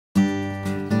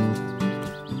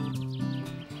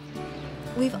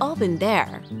We've all been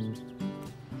there.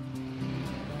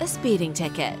 A speeding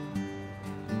ticket.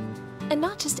 And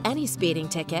not just any speeding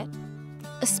ticket.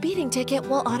 A speeding ticket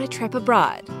while on a trip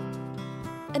abroad.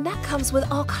 And that comes with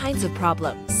all kinds of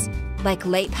problems, like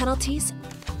late penalties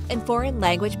and foreign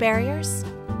language barriers,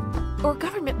 or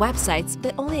government websites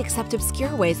that only accept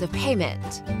obscure ways of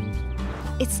payment.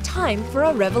 It's time for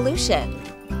a revolution.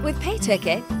 With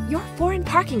PayTicket, your foreign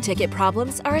parking ticket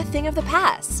problems are a thing of the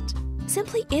past.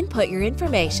 Simply input your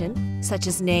information, such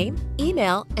as name,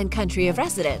 email, and country of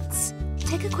residence.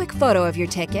 Take a quick photo of your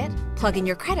ticket, plug in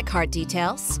your credit card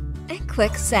details, and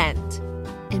click Send.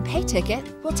 And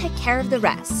PayTicket will take care of the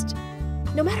rest.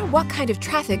 No matter what kind of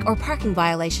traffic or parking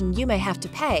violation you may have to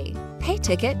pay,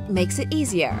 PayTicket makes it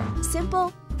easier.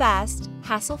 Simple, fast,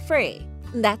 hassle-free.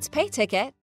 That's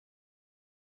PayTicket.